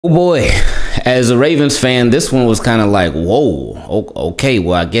Oh boy, as a Ravens fan, this one was kind of like, whoa, okay,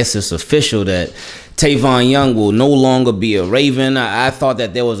 well, I guess it's official that Tavon Young will no longer be a Raven. I thought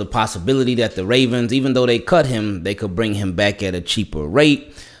that there was a possibility that the Ravens, even though they cut him, they could bring him back at a cheaper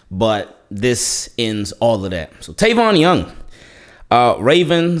rate, but this ends all of that. So Tavon Young,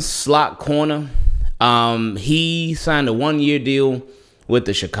 Ravens slot corner, he signed a one-year deal with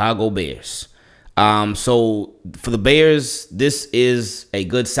the Chicago Bears. So for the Bears, this is a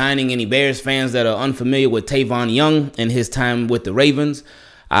good signing. Any Bears fans that are unfamiliar with Tavon Young and his time with the Ravens,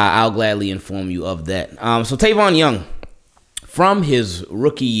 I'll gladly inform you of that. So Tavon Young, from his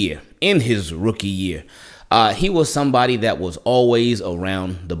rookie year, he was somebody that was always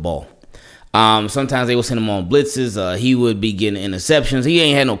around the ball. Sometimes they would send him on blitzes. He would be getting interceptions. He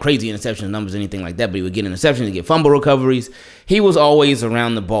ain't had no crazy interception numbers or anything like that, but he would get interceptions, he'd get fumble recoveries. He was always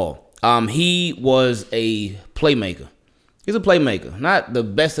around the ball. He was a playmaker. He's a playmaker. Not the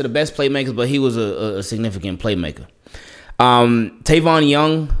best of the best playmakers, but he was a significant playmaker. Tavon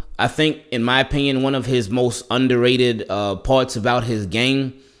Young, I think, in my opinion, one of his most underrated parts about his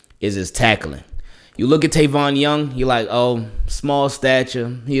game is his tackling. You look at Tavon Young, you're like, oh, small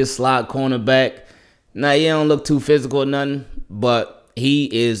stature. He is slot cornerback. Nah, he don't look too physical or nothing, but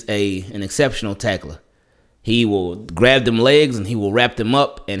he is an exceptional tackler. He will grab them legs and he will wrap them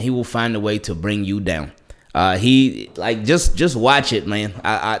up and he will find a way to bring you down. Just watch it, man.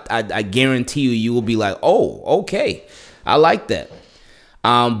 I guarantee you will be like, oh, okay, I like that.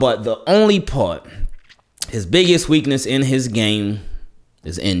 But the only part, his biggest weakness in his game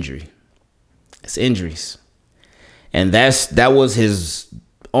is injury. It's injuries, and that was his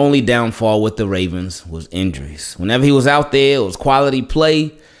only downfall with the Ravens was injuries. Whenever he was out there, it was quality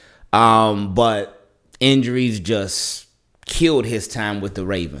play, but injuries just killed his time with the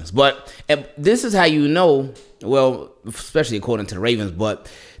Ravens. But this is how you know, well, especially according to the Ravens,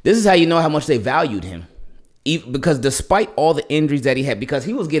 but this is how you know how much they valued him. Because despite all the injuries that he had, because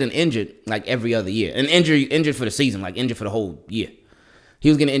he was getting injured like every other year, and injured for the season, like injured for the whole year. He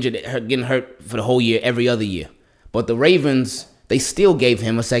was getting hurt for the whole year, every other year. But the Ravens, they still gave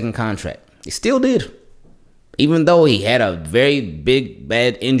him a second contract. They still did. Even though he had a very big,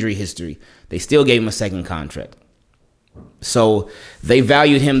 bad injury history, they still gave him a second contract. So they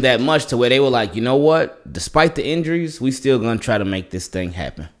valued him that much to where they were like, you know what? Despite the injuries, we still going to try to make this thing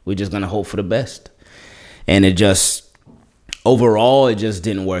happen. We're just going to hope for the best. And overall, it just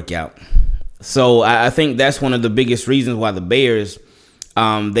didn't work out. So I think that's one of the biggest reasons why the Bears,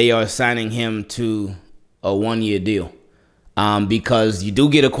 they are signing him to a one-year deal. Because you do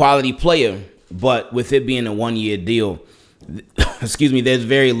get a quality player, but with it being a one-year deal, excuse me, there's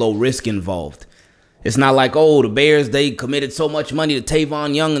very low risk involved. It's not like, oh, the Bears, they committed so much money to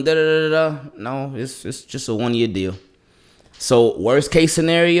Tavon Young and da-da-da-da. No, it's just a one-year deal. So worst case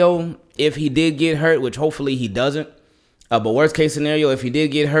scenario, if he did get hurt, which hopefully he doesn't, but worst case scenario, if he did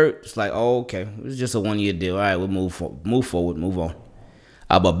get hurt, it's like, oh, okay, it's just a one-year deal. All right, we'll move forward, move on.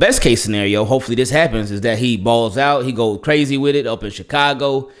 But best case scenario, hopefully this happens, is that he balls out, he goes crazy with it up in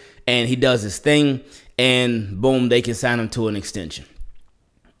Chicago, and he does his thing, and boom, they can sign him to an extension.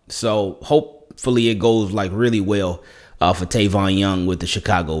 So hopefully it goes like really well for Tavon Young with the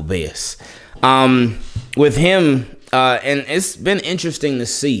Chicago Bears. With him, and it's been interesting to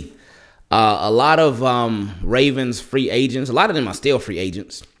see a lot of Ravens free agents. A lot of them are still free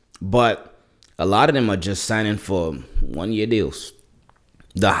agents, but a lot of them are just signing for one-year deals.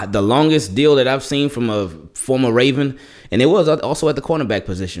 The longest deal that I've seen from a former Raven, and it was also at the cornerback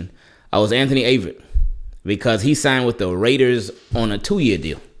position, was Anthony Averett, because he signed with the Raiders on a 2-year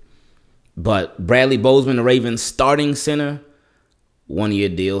deal. But Bradley Bozeman, the Ravens starting center, 1-year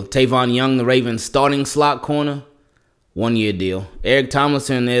deal. Tavon Young, the Ravens starting slot corner, 1-year deal. Eric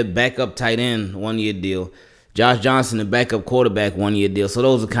Tomlinson, their backup tight end, 1-year deal. Josh Johnson, the backup quarterback, 1-year deal. So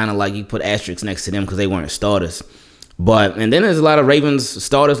those are kind of like, you put asterisks next to them because they weren't starters. And then there's a lot of Ravens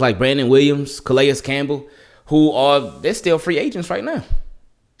starters like Brandon Williams, Calais Campbell, they're still free agents right now.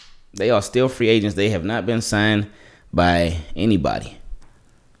 They are still free agents. They have not been signed by anybody.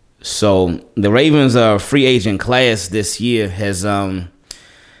 So the Ravens' free agent class this year has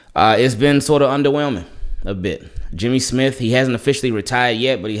it's been sort of underwhelming a bit. Jimmy Smith, he hasn't officially retired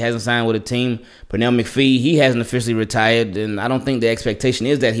yet, but he hasn't signed with a team. Pernell McPhee, he hasn't officially retired, and I don't think the expectation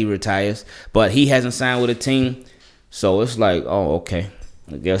is that he retires, but he hasn't signed with a team. So it's like, oh, okay.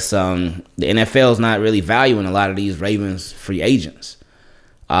 I guess the NFL is not really valuing a lot of these Ravens free agents.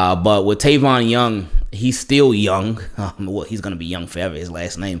 But with Tavon Young, he's still young. Well, he's going to be young forever, his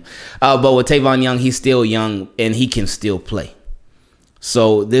last name. But with Tavon Young, he's still young, and he can still play.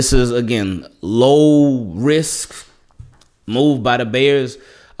 So this is, again, low risk move by the Bears.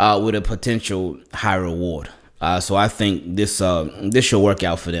 with a potential high reward. So I think this should work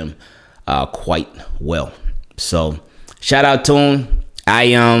out for them quite well. So shout out to him.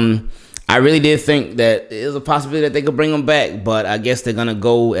 I really did think that there's a possibility that they could bring him back, but I guess they're gonna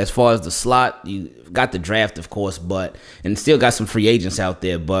go as far as the slot. You got the draft, of course, and still got some free agents out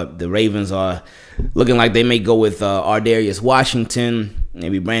there. But the Ravens are looking like they may go with Ardarius Washington,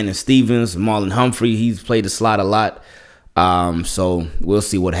 maybe Brandon Stevens, Marlon Humphrey. He's played the slot a lot, so we'll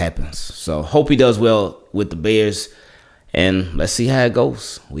see what happens. So hope he does well with the Bears, and let's see how it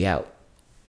goes. We out.